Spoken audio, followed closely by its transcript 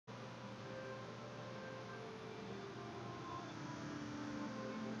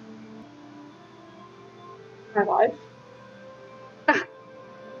My life.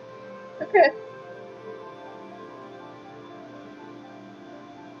 Okay.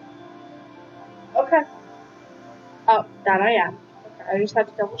 Okay. Oh, that I am. Okay, I just had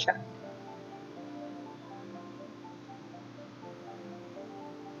to double check.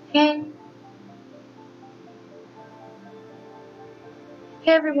 Hey.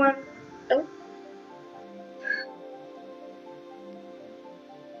 Hey everyone. Oh.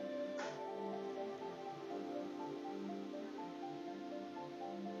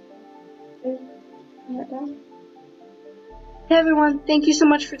 Hey everyone, thank you so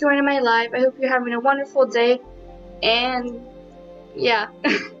much for joining my live. I hope you're having a wonderful day. And yeah,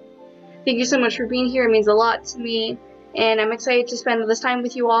 thank you so much for being here. It means a lot to me. And I'm excited to spend this time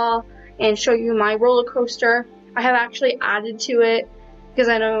with you all and show you my roller coaster. I have actually added to it because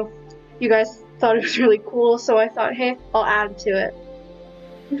I know you guys thought it was really cool. So I thought, hey, I'll add to it.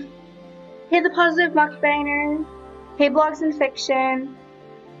 Hey, the Positive Mukbanger. Hey, Blogs and Fiction.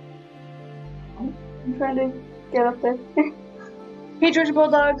 I'm trying to get up there. Hey, Georgia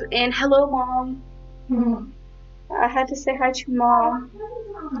Bulldogs, and hello, Mom. I had to say hi to Mom.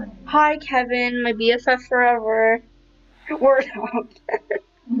 Hi, Kevin, my BFF forever. Word out.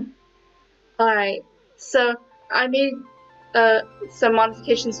 Alright, so I made some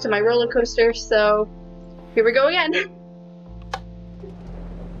modifications to my roller coaster, so here we go again.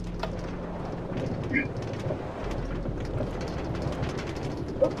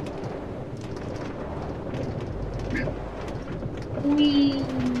 Whee!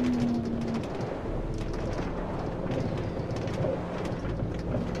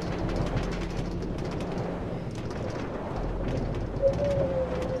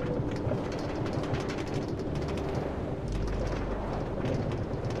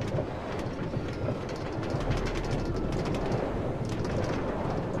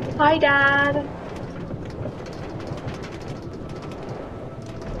 Hi, Dad.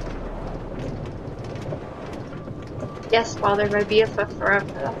 Yes, Father, my BFF forever.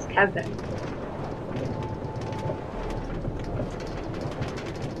 That's Kevin.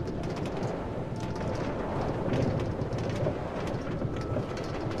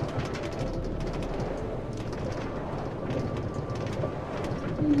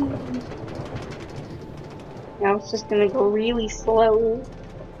 Now it's just gonna go really slow.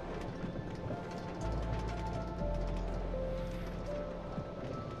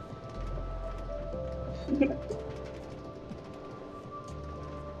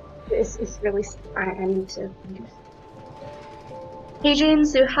 This is really. I need to do. Hey,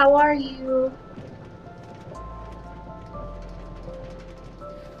 Jinsu, how are you?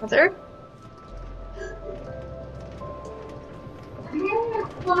 Mother?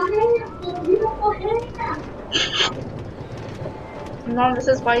 Mom, this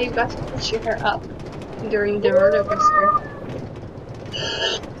is why you got to put your hair up during the roller coaster.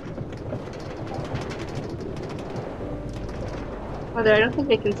 Mother, I don't think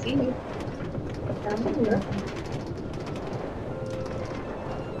they can see you.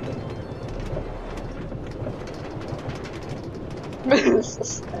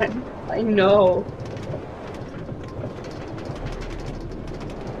 I know.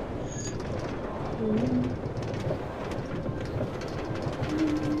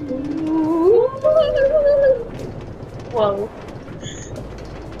 Whoa.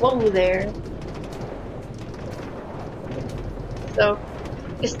 Whoa there. So,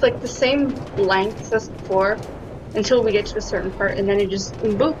 it's like the same length as before until we get to a certain part, and then it just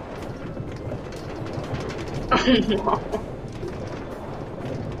boop.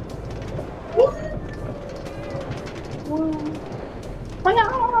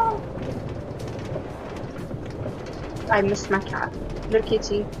 I missed my cat. Little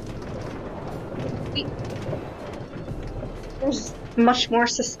kitty. There's much more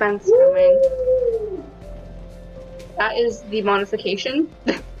suspense coming. That is the modification.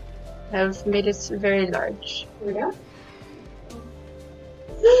 I've made it very large. We're done?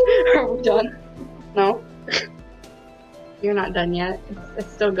 Are we done? No. You're not done yet.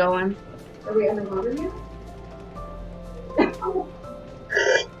 It's still going. Are we underwater yet?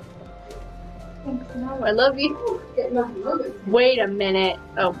 Thanks, no, I love you. Wait a minute.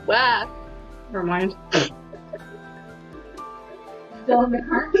 Oh, wow. Never mind. Still in the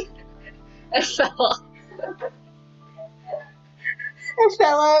car? I fell off. I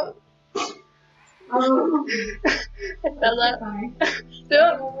fell out. Oh. I fell out. Dude,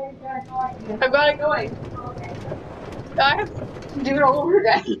 I've got it going. I have to do it all over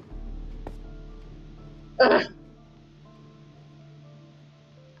again. Ugh.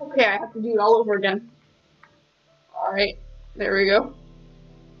 Okay, I have to do it all over again. Alright, there we go.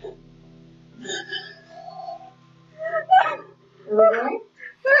 Are we going?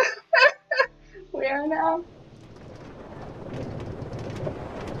 We are now.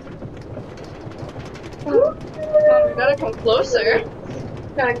 Oh, we gotta come closer.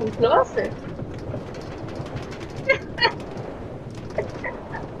 Gotta come closer.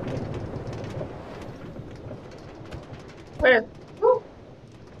 Where? Oh.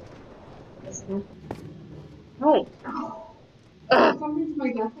 This one. Oh. Ugh. Something's my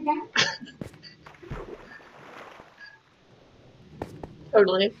guess again?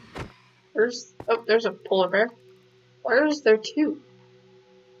 Totally. There's a polar bear. Where is there two?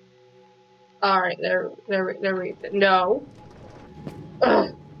 Alright, there, no.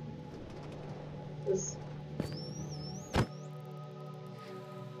 Ugh.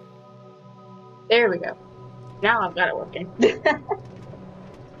 There we go. Now I've got it working.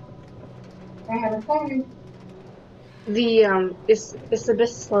 I have a phone. It's a bit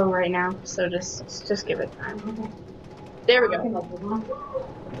slow right now, so just give it time. Okay. There we go.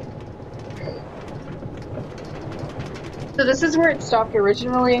 So this is where it stopped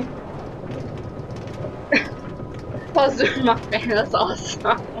originally. Positive muffin, that's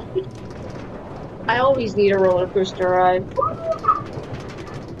awesome. I always need a roller coaster ride.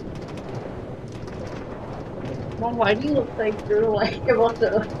 Mom, why do you look like you're like about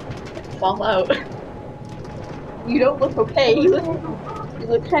to fall out? You don't look okay. You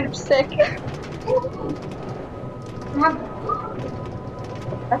look kind of sick.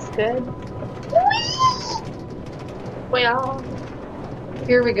 That's good. Well,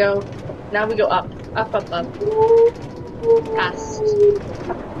 here we go. Now we go up. Up, up, up. Past.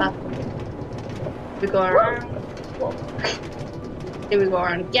 Up, up. We go around. Whoa. Then we go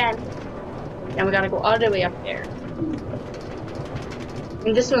around again. And we gotta go all the way up there.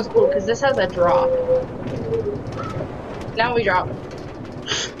 And this one's cool because this has a drop. Now we drop.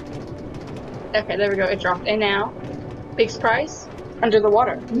 Okay, there we go. It dropped. And now, big surprise, under the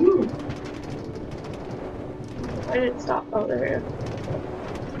water. Why did it stop? Oh, there we go.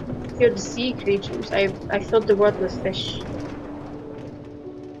 Filled the sea creatures. I filled the world with fish.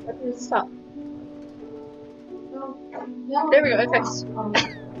 Why did it stop? There we go. It fixed.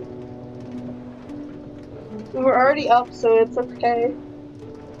 We're already up, so it's okay.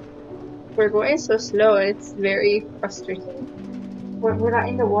 We're going so slow, it's very frustrating. We're not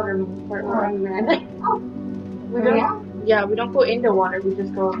in the water, we're on land. We don't, yeah, we don't go in the water, we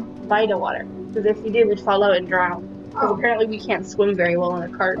just go by the water. Because if we did, we'd fall out and drown. Because apparently we can't swim very well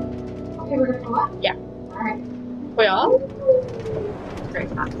in a cart. Okay, we're gonna go up? Yeah. Alright. We all? Very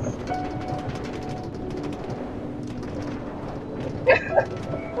fast.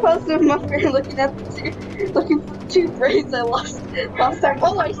 Also, Muffin looking at the looking for the two braids I lost time.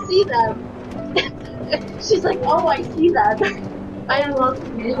 Oh, I see them. She's like, oh, I see them. I lost. I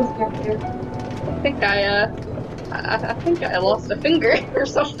think I think I lost a finger or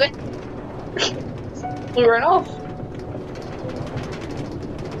something. We ran off.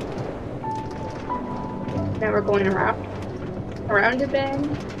 Now we're going around a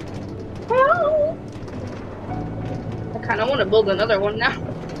bend. Oh. I kind of want to build another one now.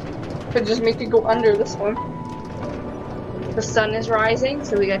 But just make it go under this one. The sun is rising,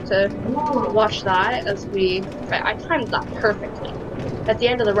 so we get to watch that as I timed that perfectly. At the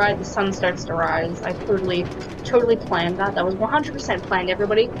end of the ride, the sun starts to rise. I totally planned that. That was 100% planned,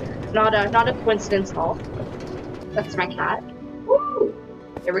 everybody. Not a coincidence at all. That's my cat. Woo!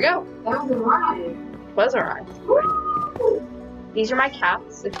 Here we go. That was a ride. Was a ride. These are my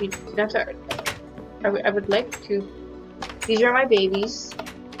cats. If you don't, I would like to. These are my babies.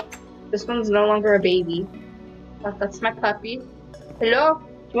 This one's no longer a baby. That's my puppy. Hello?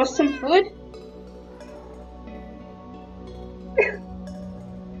 You want some food?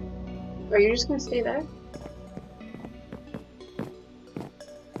 Are you just gonna stay there?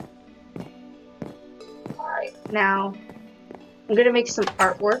 Alright, now I'm gonna make some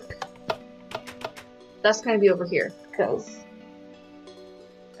artwork. That's gonna be over here, because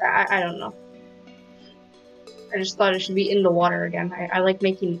I don't know. I just thought it should be in the water again. I like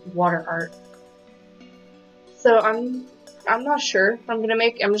making water art. So I'm not sure if I'm gonna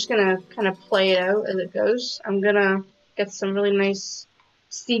make. I'm just gonna kind of play it out as it goes. I'm gonna get some really nice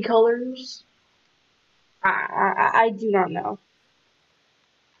sea colors. I do not know.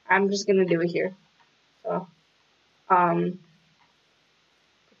 I'm just gonna do it here. So some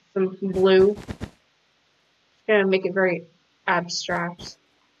blue. Just gonna make it very abstract.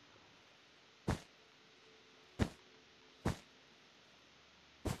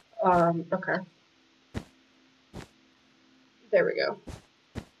 Okay. There we go.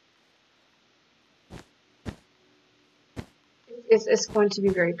 It's going to be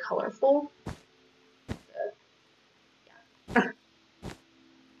very colorful. Yeah.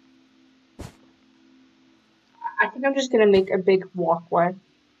 think I'm just gonna make a big walkway.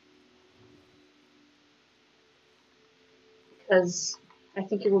 Because I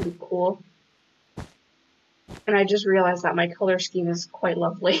think it will be cool. And I just realized that my color scheme is quite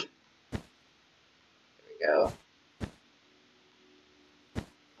lovely. There we go.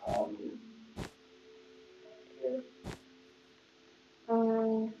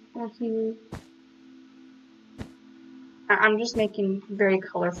 Here. I'm just making very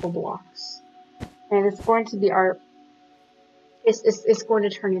colorful blocks. And it's going to be art. It's going to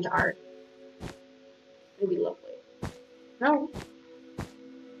turn into art. It'll be lovely. No.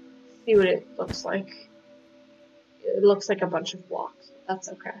 See what it looks like. It looks like a bunch of blocks. That's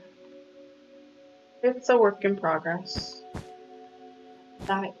okay. It's a work in progress.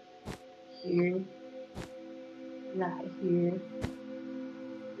 That here. That here.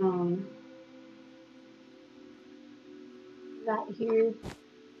 That here.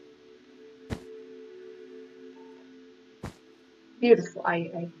 Beautiful.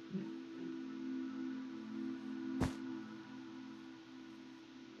 And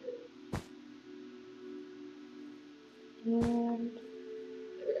there we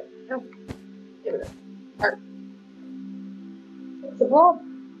go. Oh, there we go. Art. It's a blob.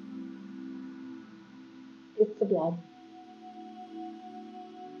 It's a blob.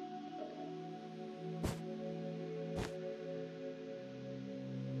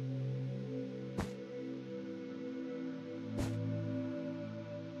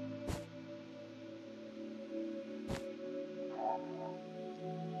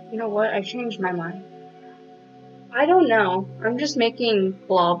 You know what? I changed my mind. I don't know. I'm just making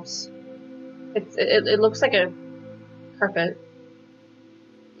blobs. It looks like a carpet.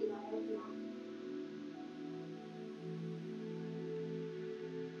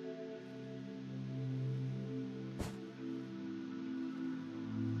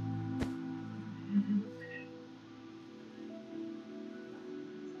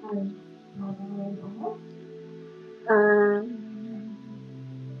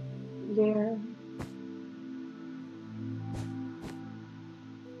 There.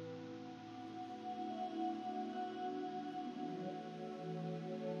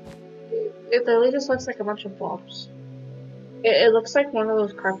 It literally just looks like a bunch of blobs. It looks like one of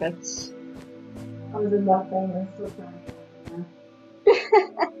those carpets. I was in that thing and still trying.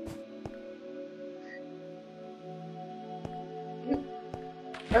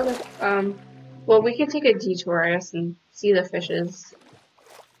 Okay. Well, we can take a detour, I guess, and see the fishes.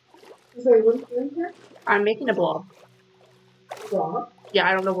 Sorry, what are you doing here? I'm making a blob. Blob? Yeah,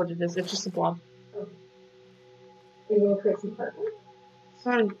 I don't know what it is. It's just a blob. Okay. Are you going to create some carpet?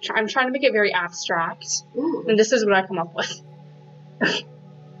 So I'm trying to make it very abstract. Ooh. And this is what I come up with.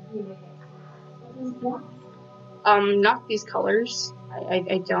 Not these colors.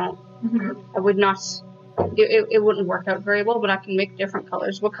 I don't. I would not. It wouldn't work out very well, but I can make different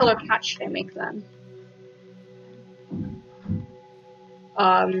colors. What color cat should I make then?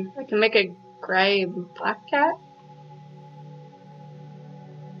 I can make a gray black cat.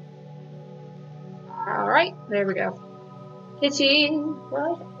 Alright, there we go. Kitty!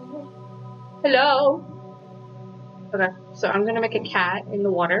 What? Hello! Okay, so I'm gonna make a cat in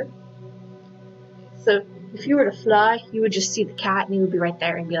the water. So, if you were to fly, you would just see the cat and you would be right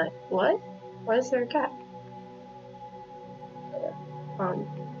there and be like, what? Why is there a cat?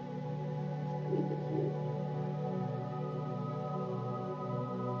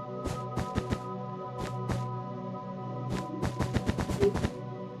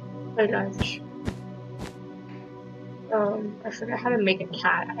 Oh gosh. I forgot how to make a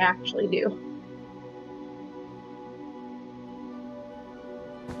cat. I actually do.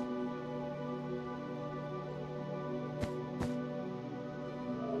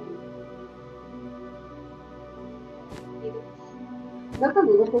 Look a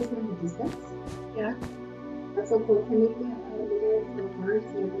little closer in the distance. Yeah. That's so cool. Can you make that out of the birds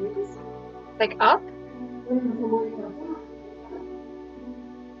and the babies? Like up?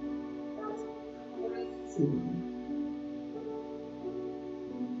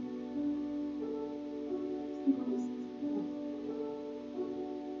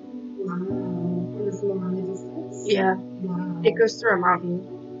 Wow. Is it on the distance? Yeah. Wow. It goes through a mountain.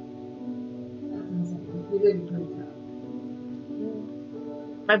 That's awesome. You did a great job.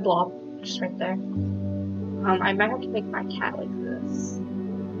 My blob, just right there. I might have to make my cat like this.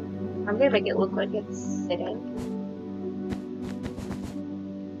 I'm gonna make it look like it's sitting.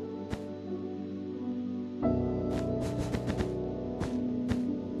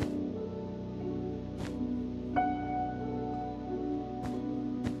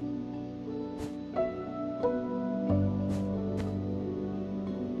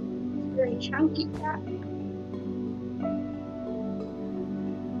 Very chunky cat.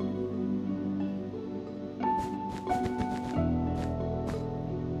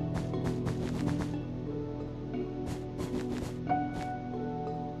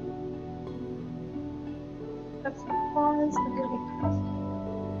 That's the pause. I'm gonna be pressed.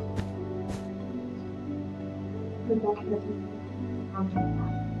 The mechanism on the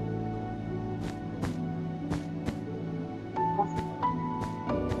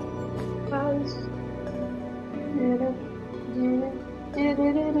Pause.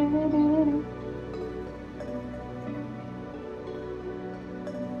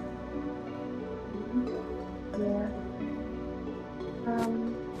 Yeah.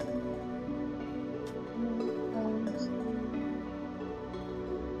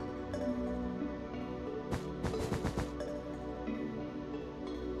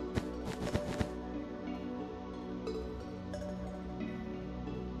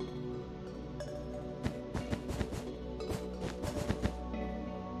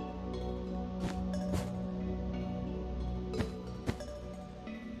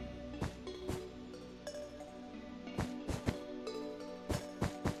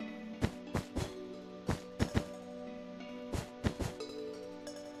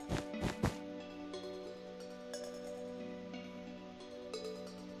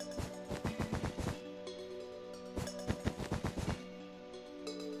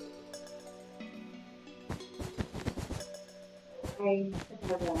 I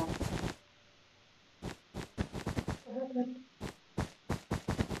have that.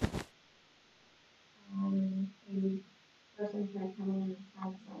 A person tried coming in the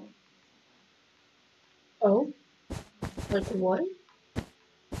outside. Oh? Like what?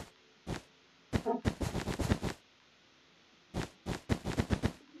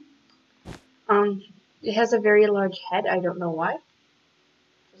 It has a very large head. I don't know why. It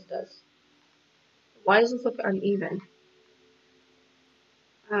just does. Why does it look uneven?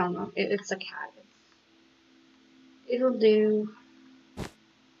 I don't know. It's a cat. It'll do.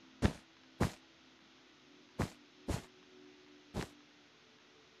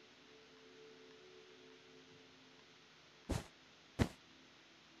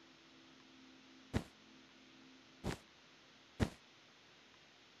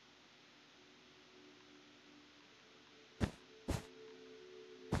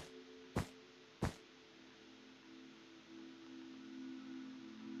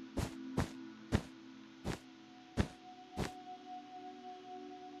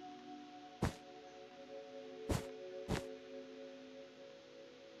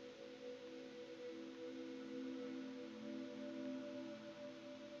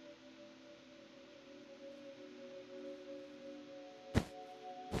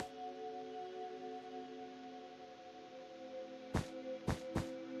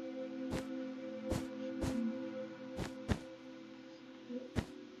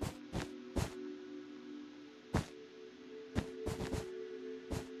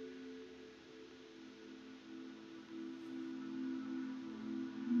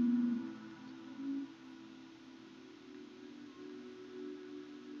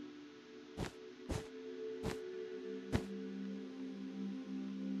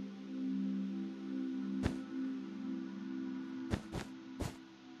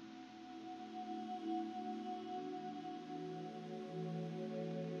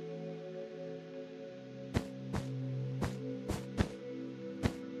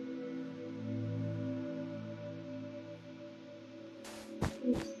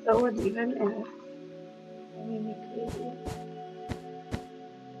 It's so uneven and it's making me crazy.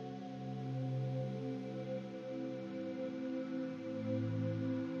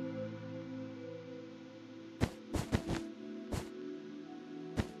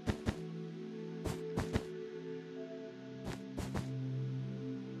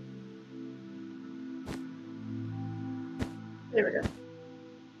 There we go.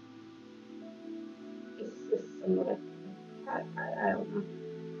 Is this somewhat a cat? I don't know.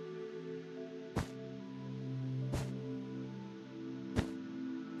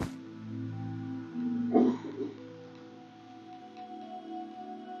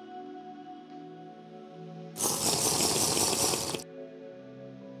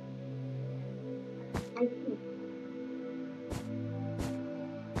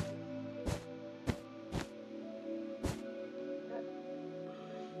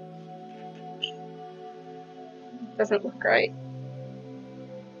 Doesn't look right.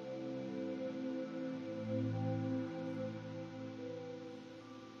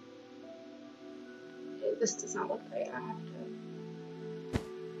 This does not look right. I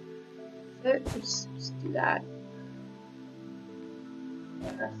have to just do that.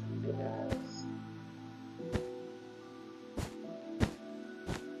 Yeah, something else.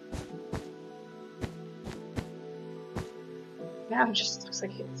 Now it just looks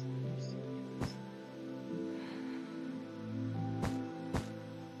like it's.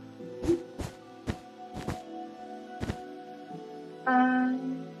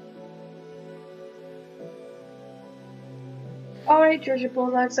 Alright, Georgia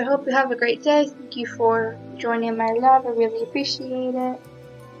Bulldogs, I hope you have a great day. Thank you for joining my live. I really appreciate it.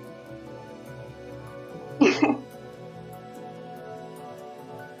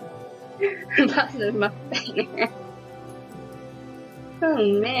 Positive muffin. Oh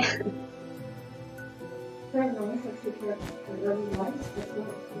man.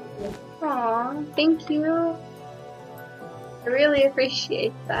 Aw, thank you. I really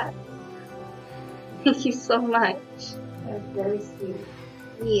appreciate that. Thank you so much. That's very sweet.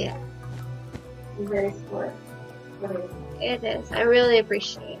 Yeah, And very sport. it is. I really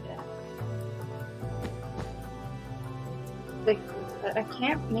appreciate it. Like, I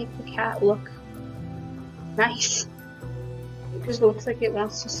can't make the cat look nice. It just looks like it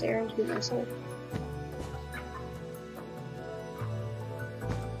wants to stare into my soul.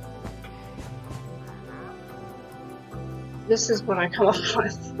 This is what I come up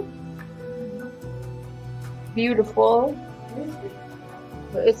with. Beautiful,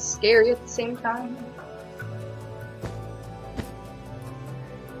 but it's scary at the same time.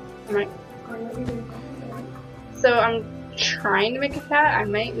 Right. So I'm trying to make a cat. I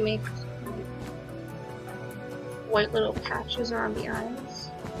might make white little patches around the eyes.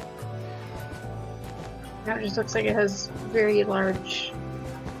 Now it just looks like it has very large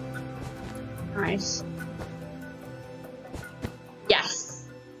eyes. Yes!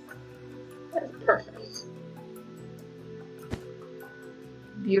 That's perfect.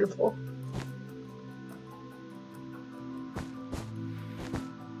 Beautiful.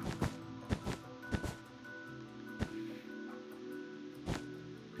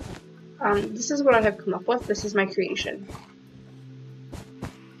 This is what I have come up with. This is my creation.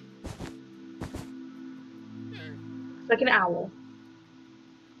 It's like an owl.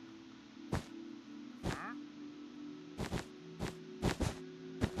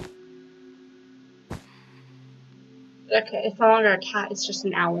 Okay, it's no longer a cat, it's just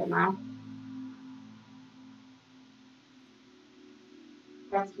an owl now.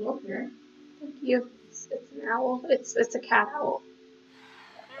 That's cool here. Thank you. It's an owl. It's a cat owl.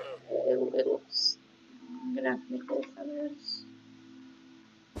 It looks. I'm gonna make little feathers.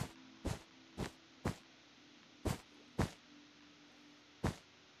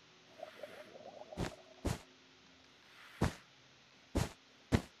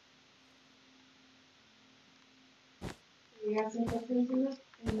 You got some questions in this?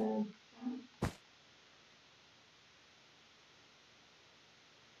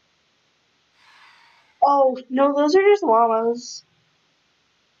 Oh no, those are just llamas.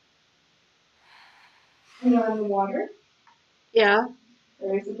 You know, in the water? Yeah. Are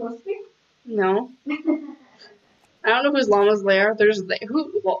they supposed to be? No. I don't know whose llamas they are. There's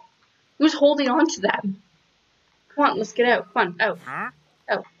who's holding on to them? Come on, let's get out. Come on, out.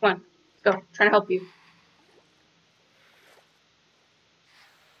 Out. Come on, let's go. I'm trying to help you.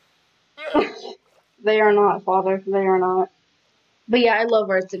 They are not, Father. They are not. But yeah, I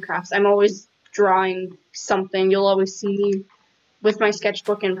love arts and crafts. I'm always drawing something. You'll always see me with my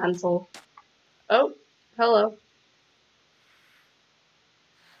sketchbook and pencil. Oh, hello.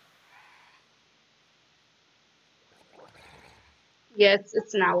 Yeah,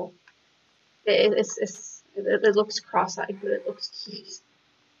 it's an owl. It looks cross-eyed, but it looks cute.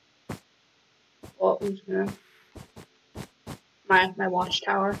 Well, I'm just gonna my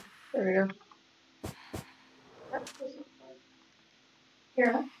watchtower. There we go.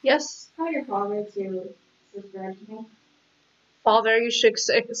 Kara, Yes, tell your father to subscribe to me. Father, you should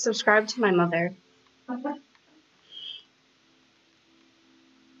subscribe to my mother.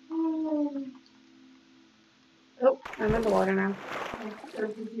 Oh, I'm in the water now. So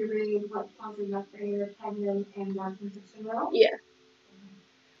did you read what Positive Muffin, Penguin, and Watson Fiction wrote? Yeah.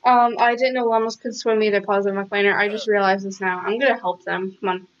 I didn't know llamas could swim either, Positive McLeaner. I just realized this now. I'm gonna help them.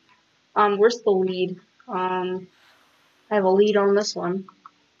 Come on. Where's the lead? I have a lead on this one.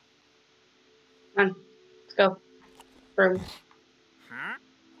 Come on. Let's go. Boom.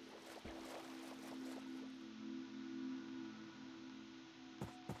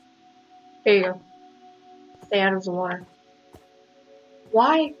 Here you go. Stay out of the water.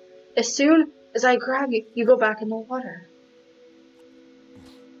 Why? As soon as I grab you, you go back in the water.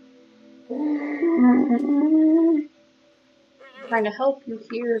 I'm trying to help you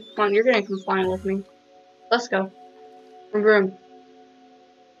here. Come on, you're gonna come flying with me. Let's go. Vroom.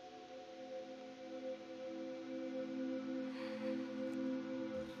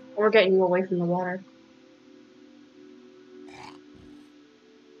 We're getting you away from the water.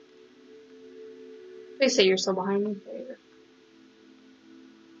 Please say you're still behind me.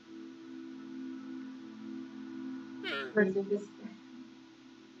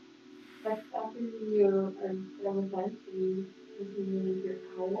 Like after you are done with lunch and you leave your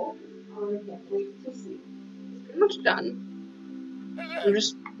owl, I can't wait to sleep. Pretty much done. I'm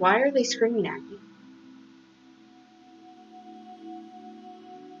just. Why are they screaming at me?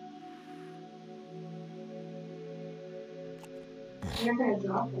 You're not gonna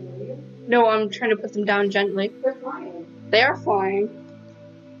drop them, are you? No, I'm trying to put them down gently. They're flying. They are flying.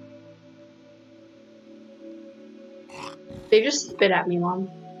 They just spit at me, Mom.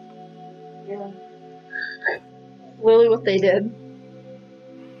 Yeah. Literally what they did.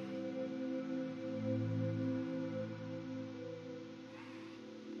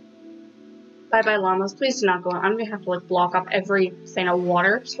 Bye-bye, llamas. Please do not go on. I'm gonna have to like block up every thing of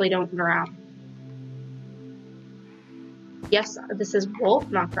water so they don't drown. Yes, this is wool,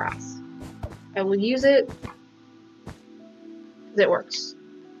 not grass. I will use it because it works.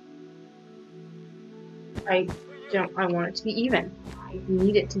 I want it to be even. I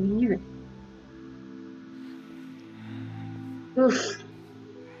need it to be even. Oof.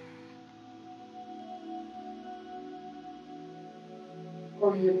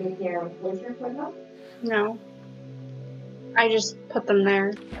 Or you make your blizzard put up? No. I just put them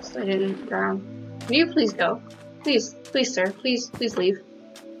there so they didn't drown. Will you please go? Please, please, sir. Please, please leave.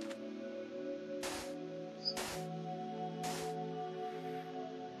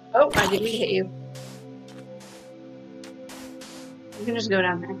 Oh, I didn't hit you. You can just go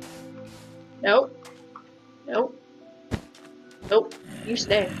down there. Nope. Nope. Nope. You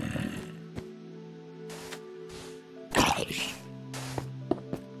stay.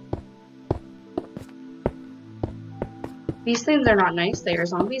 These things are not nice. They are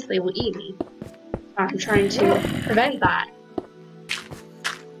zombies. They will eat me. I'm trying to prevent that.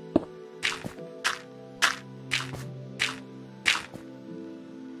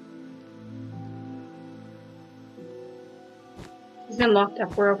 He's been locked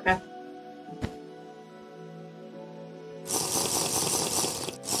up. We're okay.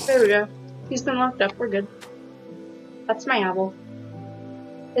 There we go. He's been locked up. We're good. That's my owl.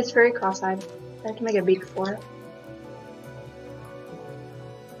 It's very cross-eyed. I have to make a beak for it.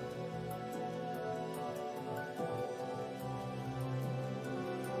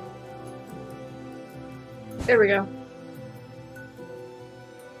 There we go.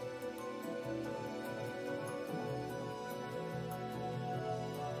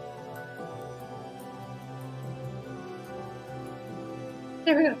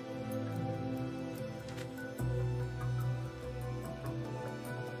 There we go.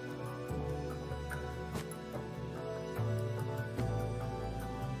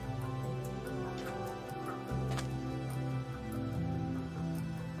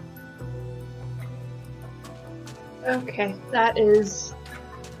 Okay, that is.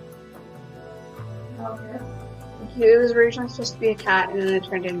 Okay. It was originally supposed to be a cat, and then it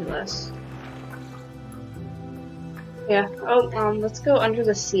turned into this. Yeah. Oh, let's go under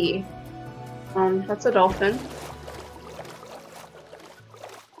the sea. That's a dolphin.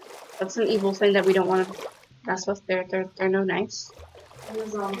 That's an evil thing that we don't want to mess with. They're no nice. And the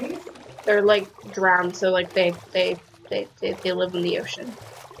zombies? They're like drowned, so like they live in the ocean.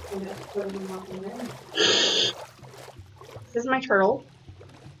 And that's what we want in there. This is my turtle.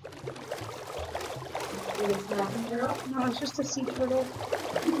 And it's not in there. No, it's just a sea turtle.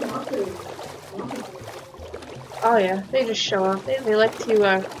 Monkeys. Oh yeah, they just show up. They like to,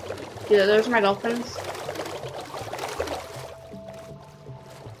 yeah, those are my dolphins.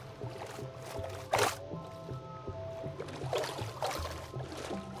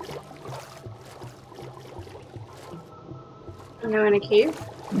 And now in a cave.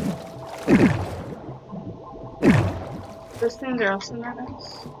 Those things are also not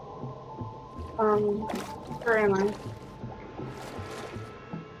nice. Where am I? Is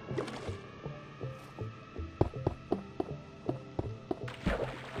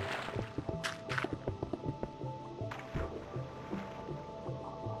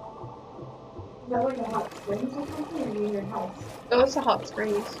that like a hot springs or something, or you in your house? Oh, it's a hot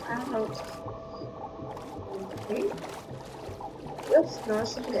springs. I don't know. Okay. Yes, no,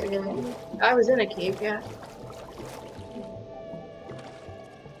 it's a cave. I was in a cave, yeah.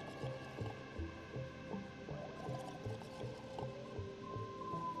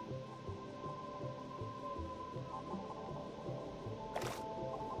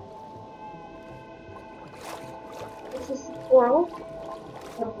 This is coral.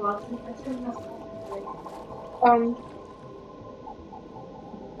 The blossom, it's in the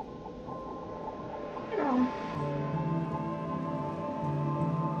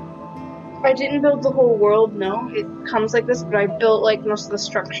I didn't build the whole world, no. It comes like this, but I built like most of the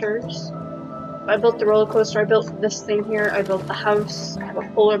structures. I built the roller coaster, I built this thing here, I built the house, I have a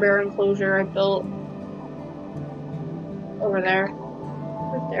polar bear enclosure, I built over there.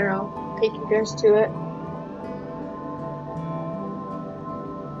 Right there, I'll take you guys to it.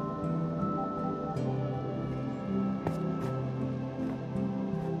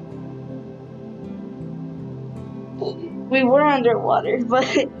 We were underwater,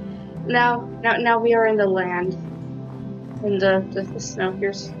 but now we are in the land. In the snow.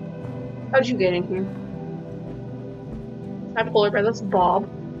 Here's how'd you get in here? It's not polar bear, that's Bob.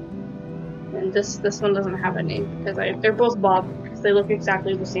 And this one doesn't have a name because they're both Bob because they look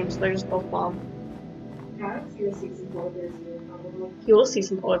exactly the same, so they're just both Bob. You'll see some polar bears here, probably. You will see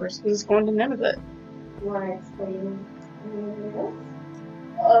some polar bears because it's going to Nunavut. You want to explain anything else?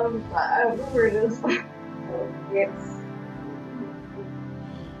 I don't know where it is. It's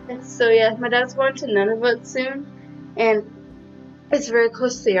So yeah, my dad's going to Nunavut soon, and it's very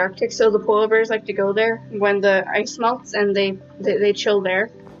close to the Arctic, so the polar bears like to go there when the ice melts, and they chill there,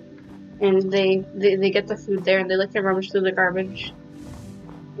 and they get the food there, and they like to rummage through the garbage,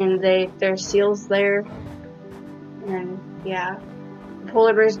 and there's seals there, and yeah, the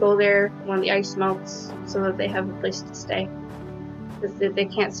polar bears go there when the ice melts so that they have a place to stay, because they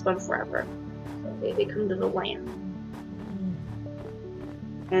can't swim forever, so they come to the land.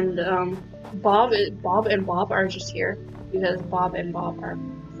 And Bob and Bob are just here because Bob and Bob are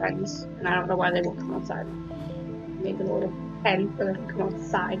friends, and I don't know why they won't come outside. Make a little pen for them to come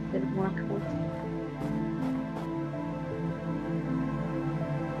outside. They don't want to come outside.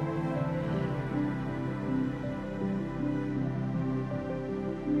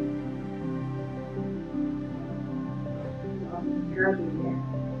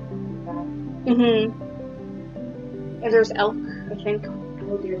 And there's elk, I think.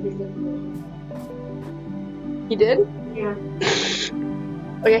 oh dear, he's He did? yeah.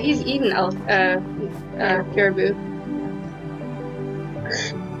 Oh yeah, he's eaten elk, caribou.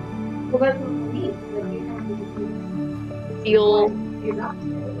 Well, that's what we need. Like, you have to Seal, you're not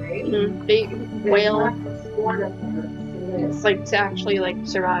together, right? big whale. It's It's like to actually like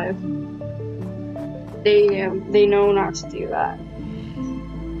survive. They know not to do that.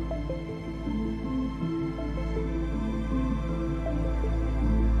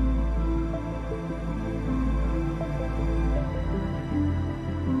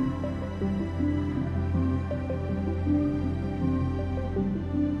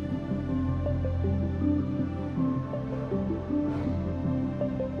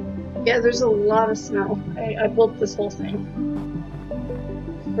 Yeah, there's a lot of snow. I built this whole thing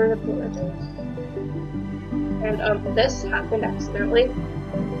for the polar bears. And this happened accidentally.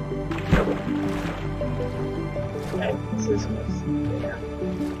 Okay, this is yeah.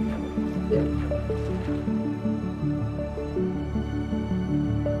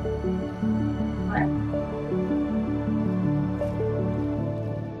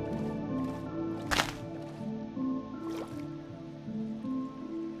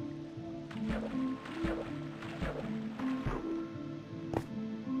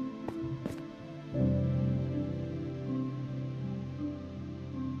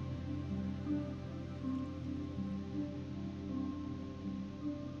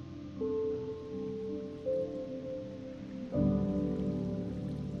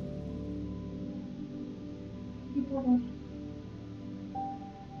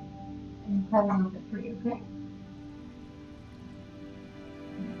 And probably not good for you, okay?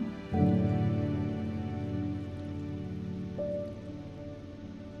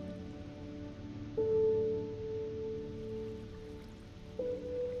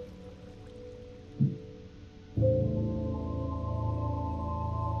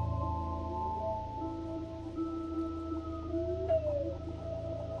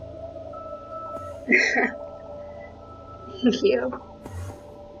 Thank you.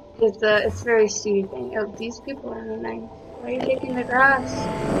 It's very soothing. Oh, these people are nice. Why are you taking the grass?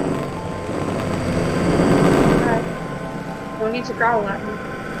 Don't need to growl at me.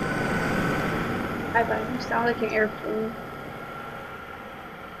 Bye bye. You sound like an airplane.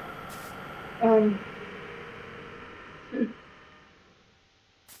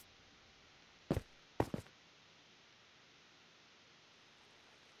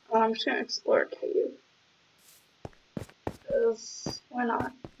 I'm just gonna explore Caillou. Because why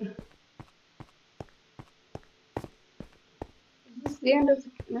not? Is this the end of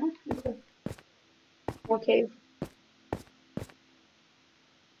the no? Okay. More cave.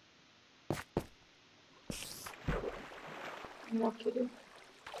 More cave.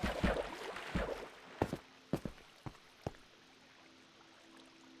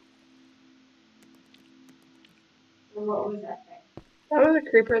 what was that thing? That was a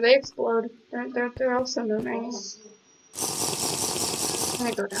creeper. They explode. They're also no nice. I'm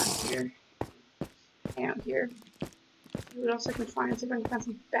gonna go down here. Down here. See what else I can find. See if I can find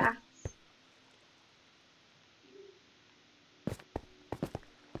some bats.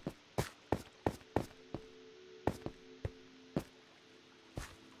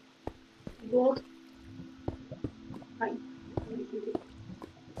 Gold. Fine.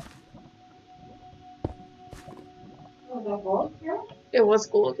 Oh, that gold here? It was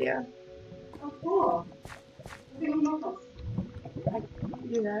gold, yeah. Oh, cool. I didn't know I can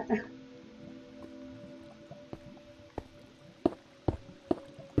do that.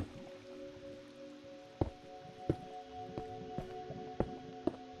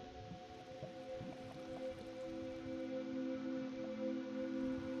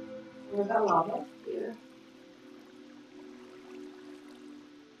 Was that lava? Yeah.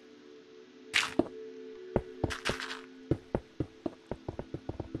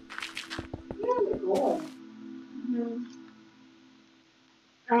 Yeah, the gold. Mm-hmm.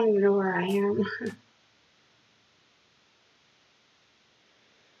 I don't even know where I am.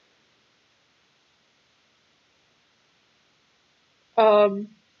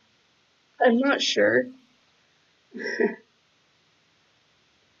 I'm not sure.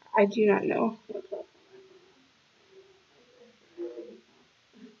 I do not know.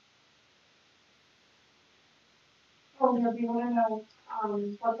 Oh, no, do you want to know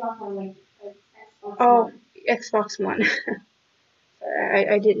what's off on like Xbox Oh, One? Xbox One. Sorry,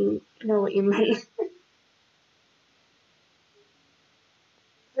 I didn't know what you meant.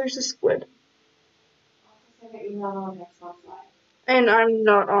 There's a squid. I'll just say that you're not on Xbox Live. And I'm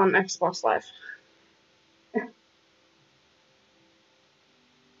not on Xbox Live.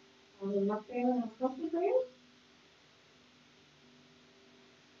 Was it not fair and supposed to for you?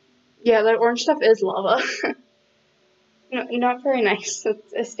 Yeah, that orange stuff is lava. No, not very nice.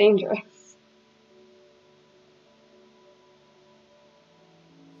 It's dangerous.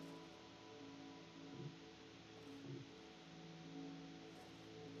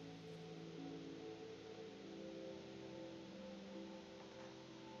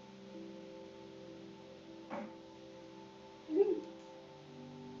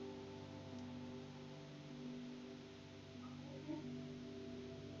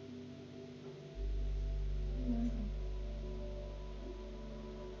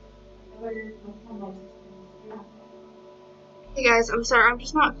 Hey guys, I'm sorry, I'm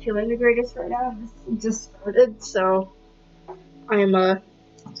just not feeling the greatest right now. This just started, so I'm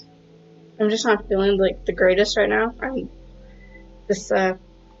just not feeling like the greatest right now. I'm just yeah.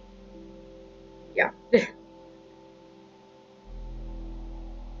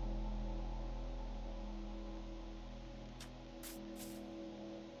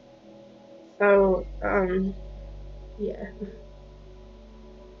 So yeah.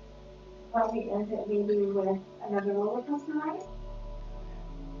 Well, we end it maybe with another roller coaster ride.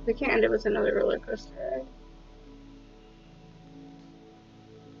 We can't end it with another roller coaster ride.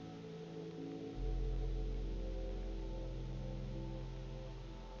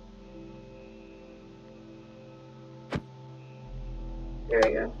 There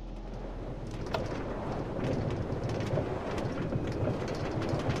we go.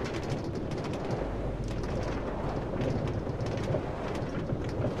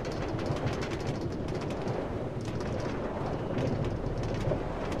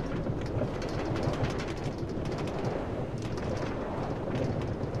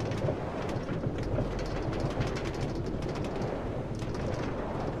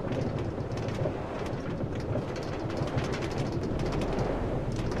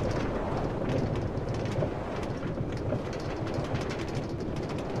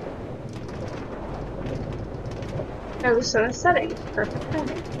 No, the sun is setting. Perfect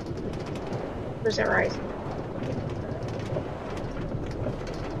timing. Where's it rising?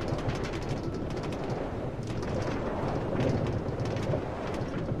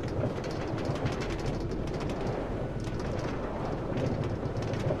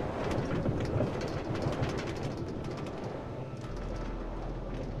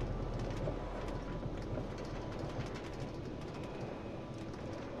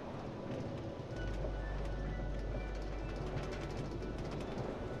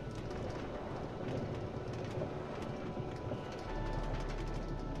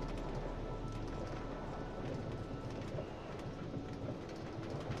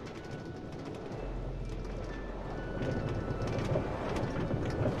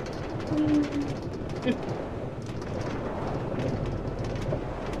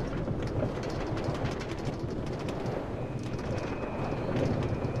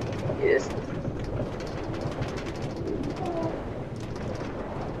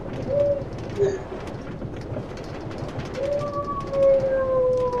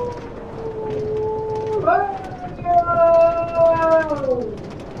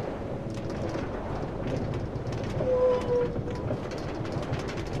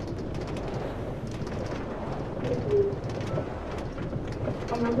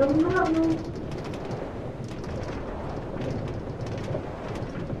 And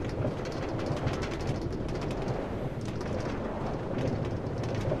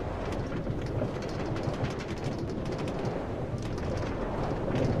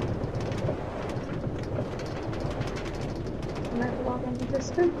I've logged into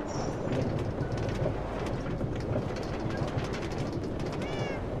this fence.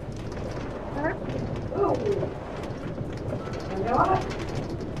 Alright. Oh! You know what?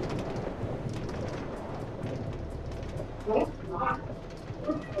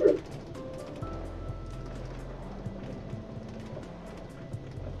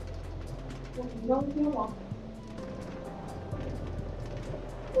 Don't do one.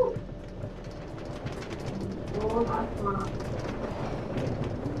 Oh, that's not.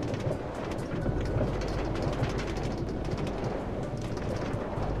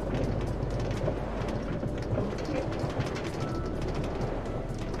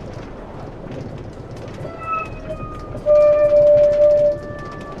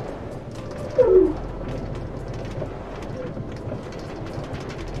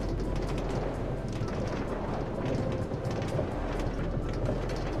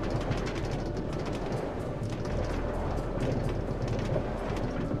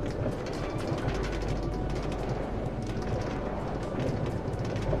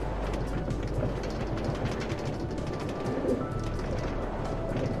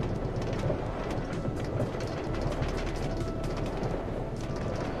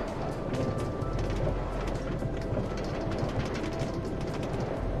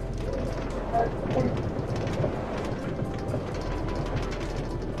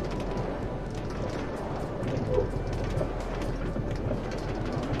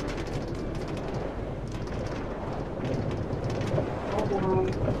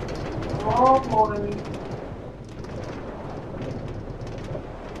 Oh boy.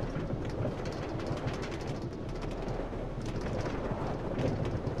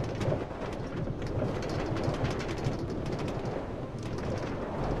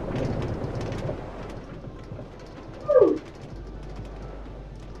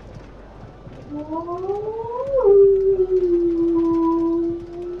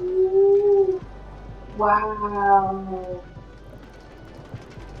 Wow.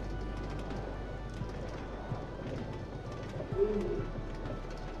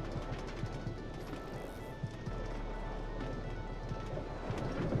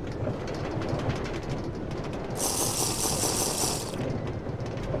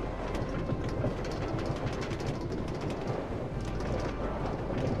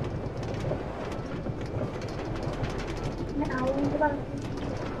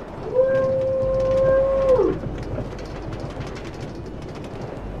 Woo!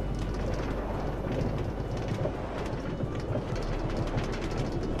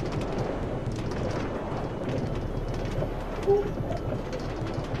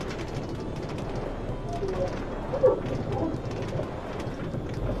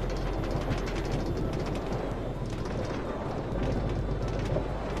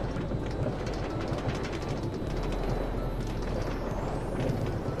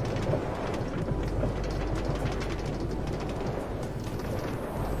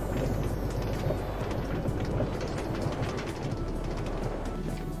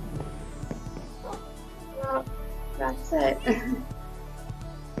 Well, that's it.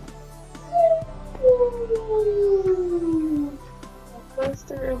 Close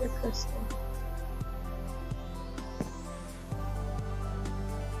the roller coaster.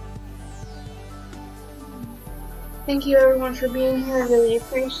 Thank you everyone for being here. I really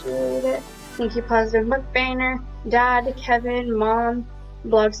appreciate it. Thank you, Positive Mukbanger, Dad, Kevin, Mom,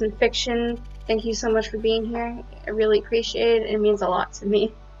 Blogs and Fiction. Thank you so much for being here. I really appreciate it. It means a lot to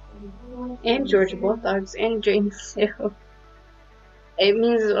me. And Georgia Bulldogs and James too. It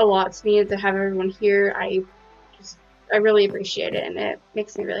means a lot to me to have everyone here. I really appreciate it, and it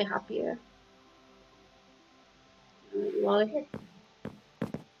makes me really happy to you all are here.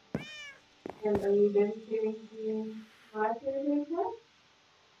 And are you dedicating to my favorite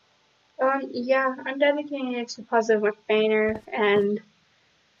one? Yeah, I'm dedicating it to Positive Mukbanger and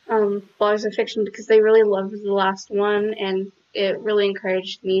Blogs of Fiction because they really loved the last one, and it really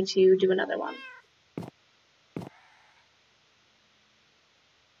encouraged me to do another one.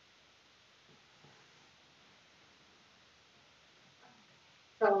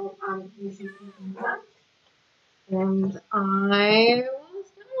 So I'm using that. And I will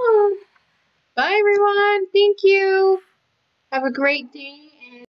stop. Bye everyone. Thank you. Have a great day.